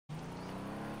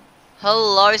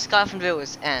Hello, Skyfunluc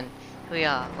viewers, and here we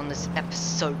are on this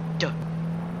episode.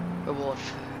 Reward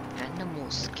for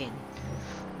animal skin.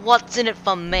 What's in it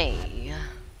for me?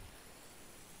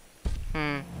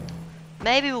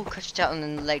 Maybe we'll catch it out in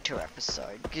a later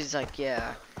episode, because, like,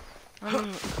 yeah,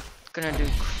 I'm gonna do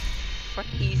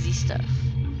crazy stuff.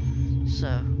 So,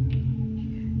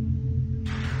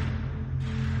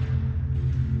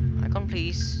 icon,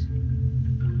 please.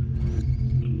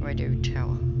 Radio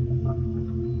tower.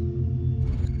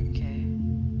 Okay.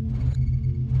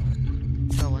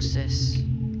 Oh, what's this?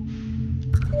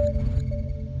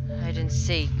 Hide and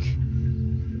seek.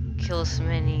 Kill as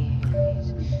many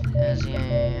enemies as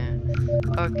yeah.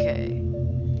 Okay.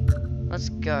 Let's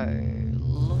go.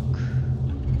 Look.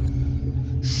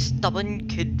 Stubborn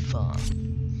kid farm.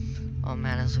 Oh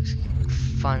man, this looks like a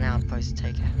fun outpost to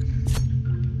take out.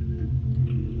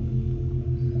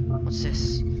 What's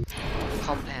this?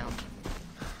 Compound.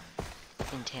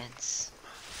 Intense.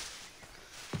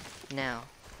 Now.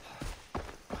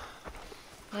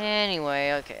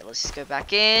 Anyway, okay, let's just go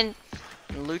back in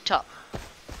and loot up.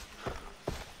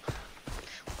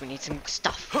 We need some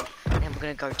stuff. And then we're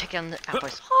gonna go take down the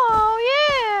outpost. Oh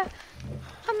yeah!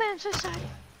 Oh man, so excited.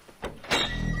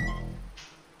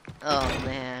 Oh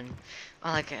man.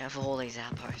 I like have all these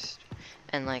outposts.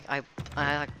 And like I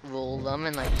like rule them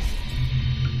and like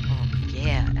oh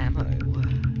yeah, ammo.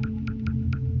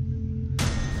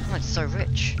 Oh, it's so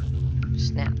rich.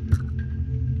 Snap.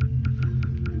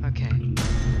 Okay.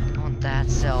 I want that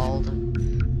sold.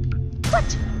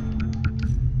 What?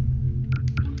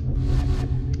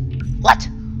 What?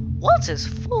 What is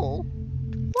full?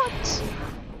 What?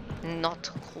 Not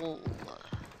cool.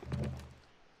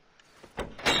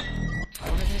 I'm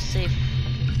gonna see if I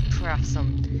can craft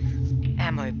some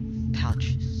ammo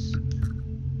pouches.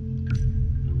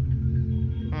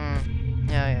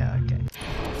 Yeah, okay.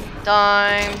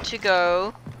 Time to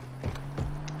go.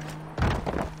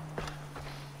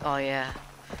 Oh yeah.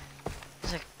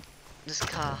 It's like this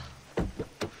car.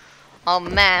 Oh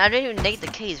man, I don't even need the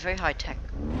key, it's very high tech.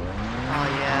 Oh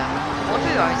yeah. I wonder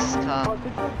who owns this car.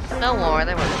 Don't worry,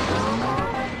 they won't.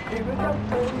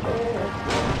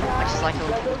 I just like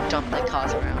to jump their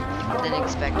cars around. Didn't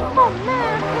expect. Oh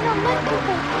man, we're gonna let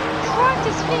people drive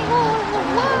this thing all over the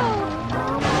world.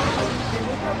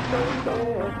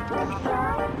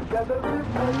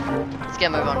 Let's get a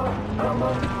move on.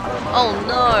 Oh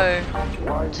no!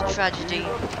 What a tragedy.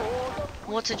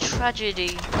 What a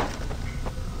tragedy.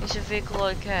 Is your vehicle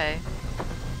okay?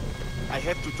 I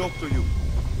have to talk to you.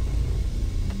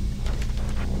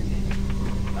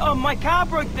 Oh, my car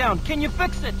broke down. Can you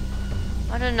fix it?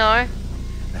 I don't know. I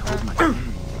hold my hand.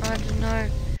 I don't know.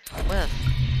 Where the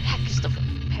heck is the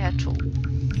repair tool?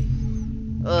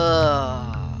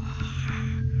 Ugh.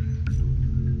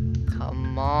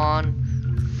 Come on.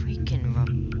 Freaking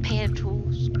repair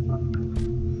tools.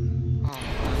 Oh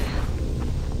man.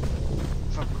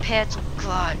 Repair tool.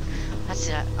 God. That's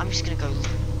it. I'm just gonna go.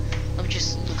 Let me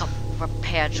just look up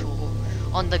repair tool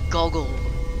on the Google.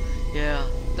 Yeah,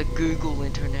 the Google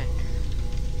internet.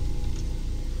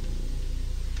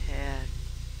 Yeah.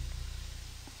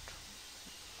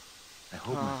 I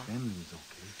hope my family is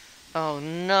okay. Oh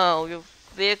no, your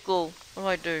vehicle. What do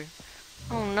I do?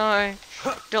 Oh no.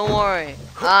 Don't worry.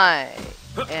 I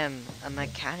am a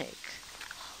mechanic.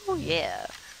 Oh yeah.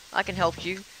 I can help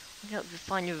you. I can help you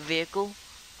find your vehicle.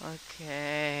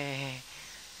 Okay.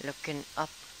 Looking up.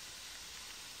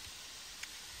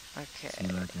 Okay.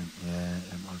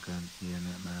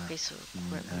 Piece of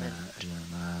equipment.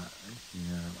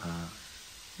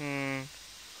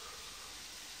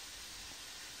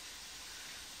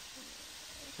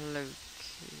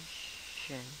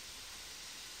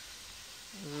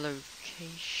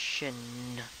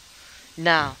 Location.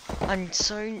 Now, I'm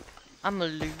a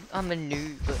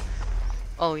noob.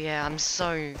 Oh yeah, I'm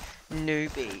so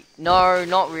newbie. No,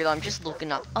 not really, I'm just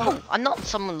looking up. Oh, I'm not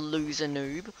some loser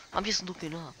noob. I'm just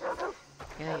looking up.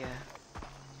 Yeah.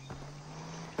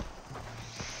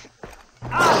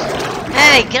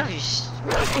 Hey,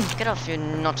 get off, you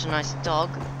not nice dog.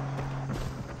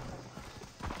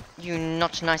 You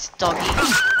not nice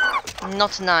doggy.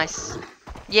 Not nice.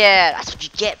 Yeah, that's what you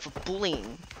get for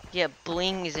bullying. Yeah,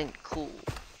 bullying isn't cool.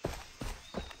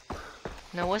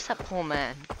 Now, where's that poor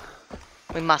man?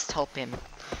 We must help him.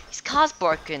 His car's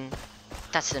broken.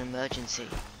 That's an emergency.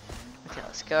 Okay,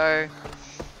 let's go.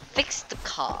 Fix the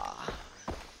car.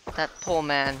 That poor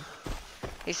man.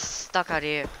 He's stuck out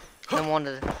here. No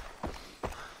wonder.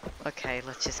 Okay,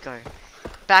 let's just go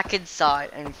back inside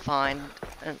and find.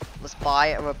 Let's buy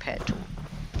a repair tool.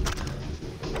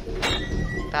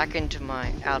 Back into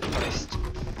my outpost.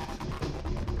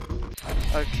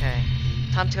 Okay.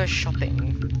 Time to go shopping.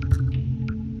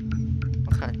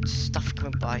 What kind of stuff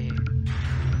can we buy here?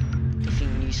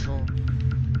 Anything useful?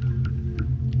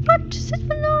 What?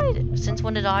 Since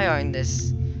when did I own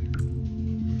this?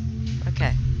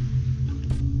 Okay.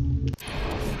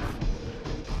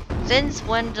 Since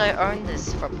when did I own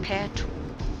this? Repair tool.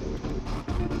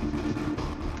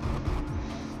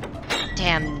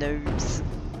 Damn noobs.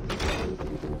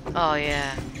 Oh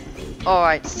yeah.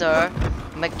 Alright, sir.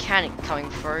 Mechanic coming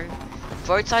through.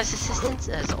 Roadside assistance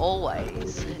as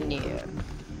always near.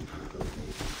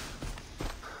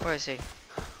 Where is he?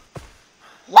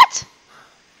 What?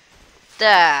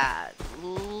 That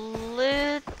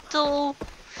little...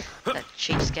 That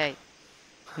cheapskate.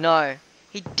 No.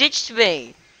 He ditched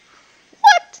me.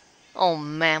 What? Oh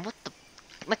man, what the...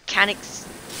 Mechanics...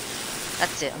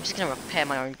 That's it, I'm just gonna repair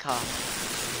my own car.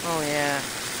 Oh yeah.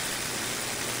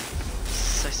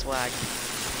 So swag.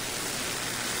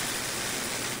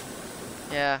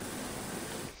 Yeah.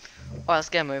 Alright, let's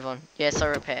get a move on. Yeah, so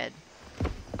repaired.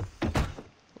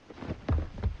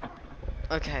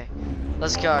 Okay,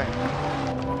 let's go.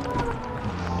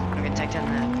 I'm gonna take down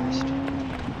that first.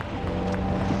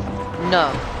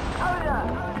 No.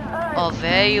 Oh,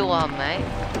 there you are, mate.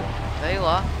 There you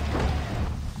are.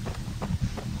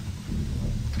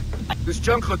 This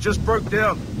junker just broke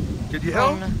down. Can you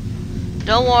help?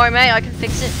 Don't worry, mate. I can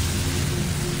fix it.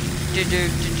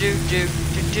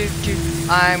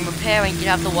 I'm repairing. Get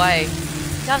out of the way.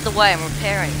 Get out of the way. I'm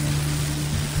repairing.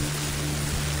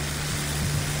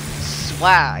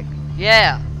 Swag.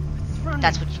 Yeah.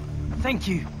 That's what you... Thank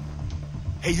you.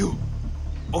 Hey, you.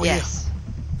 Oh, yes.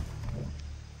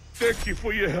 Thank you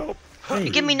for your help. You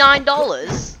give me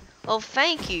 $9? Oh,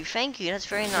 thank you. Thank you. That's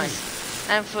very nice.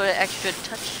 And for the extra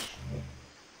touch.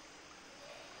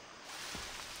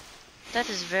 That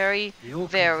is very,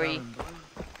 very...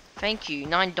 Thank you.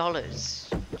 $9.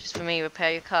 Just for me to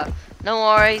repair your car. No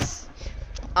worries.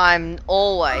 I'm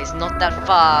always not that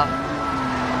far.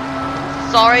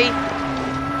 Sorry.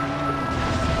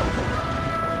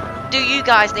 Do you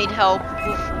guys need help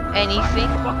with anything?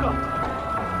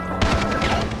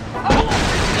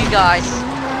 You guys.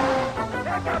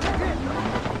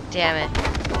 Damn it.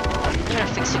 I'm gonna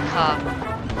fix your car.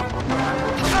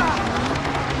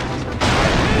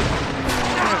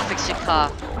 I'm gonna fix your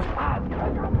car.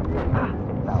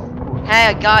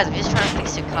 Hey guys, I'm just trying to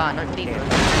fix your car, not be rude.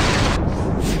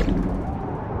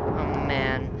 Oh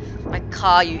man. My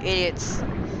car, you idiots.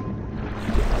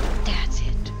 That's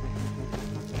it.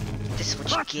 This is what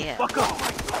you get.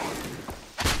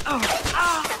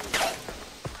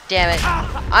 Damn it.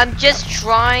 I'm just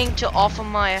trying to offer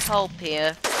my help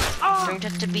here. You don't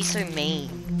have to be so mean.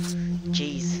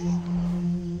 Jeez.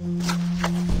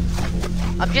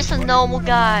 I'm just a normal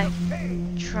guy.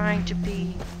 Trying to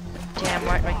be damn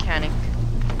right mechanic.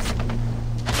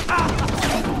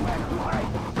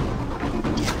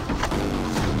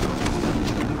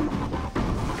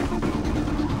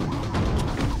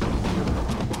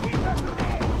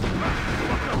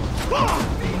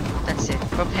 That's it.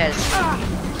 Repairs.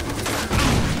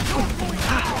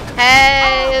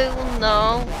 Hey,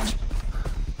 no.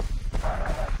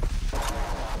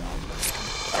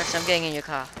 That's I'm getting in your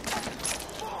car.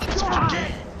 That's what you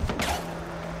get.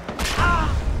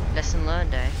 Lesson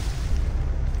learned, eh?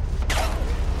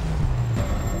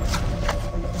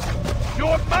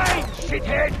 You're mine,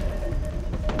 shithead!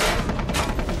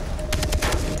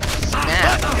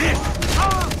 Snap.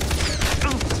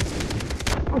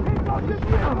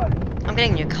 I'm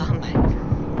getting in your car,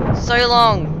 mate. So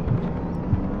long.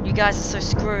 You guys are so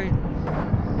screwed.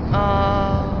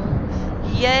 Oh,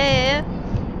 yeah.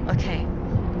 Okay.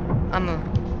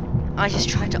 I just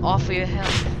tried to offer you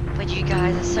help, but you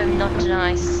guys are so not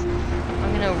nice.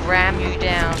 I'm gonna ram you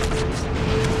down.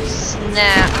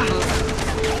 Snap.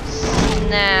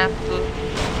 Snap.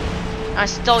 I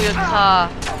stole your car.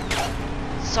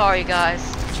 Sorry, guys.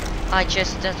 That's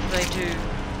what I do.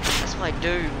 That's what I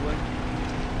do.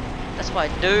 That's what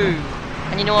I do.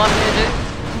 And you know what I'm gonna do?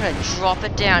 I'm gonna drop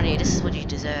it down here. This is what you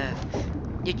deserve.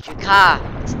 Your car.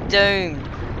 It's doomed.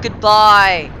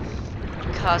 Goodbye.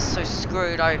 Your car's so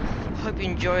screwed. I hope you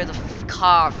enjoy the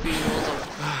car funerals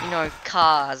of, you know,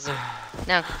 cars.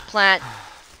 Now, plant.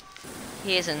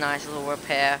 Here's a nice little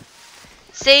repair.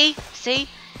 See?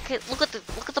 Okay, look at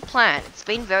the plant. It's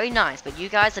been very nice, but you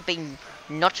guys have been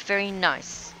not very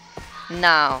nice.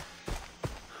 Now,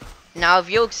 if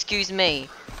you'll excuse me,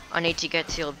 I need to get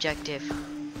to your objective.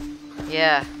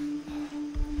 Yeah.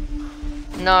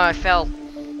 No, I fell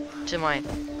to my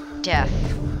death.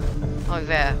 Oh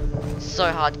there.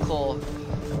 So hardcore.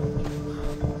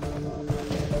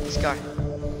 Let's go.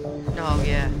 Oh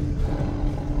yeah.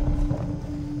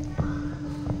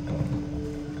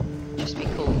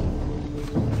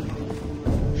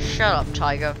 Shut up,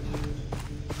 tiger.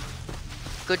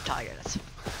 Good tiger.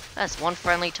 That's one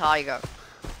friendly tiger.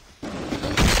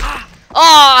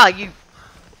 Ah, you!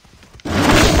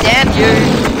 Damn you!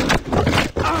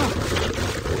 I'm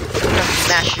gonna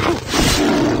smash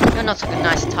you. You're not a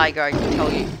nice tiger, I can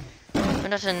tell you. You're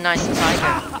not a nice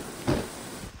tiger.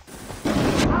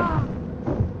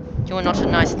 You are not a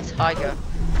nice tiger.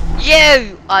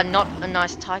 You are not a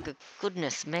nice tiger.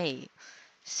 Goodness me.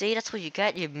 See, that's what you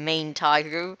get, you mean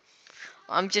tiger.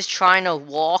 I'm just trying to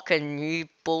walk and you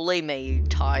bully me,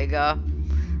 tiger.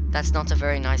 That's not a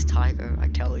very nice tiger, I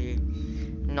tell you.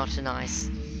 Not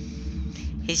nice.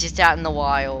 He's just out in the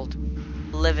wild,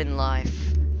 living life.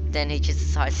 Then he just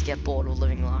decides to get bored of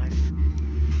living life.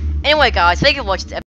 Anyway guys, thank you for watching this episode.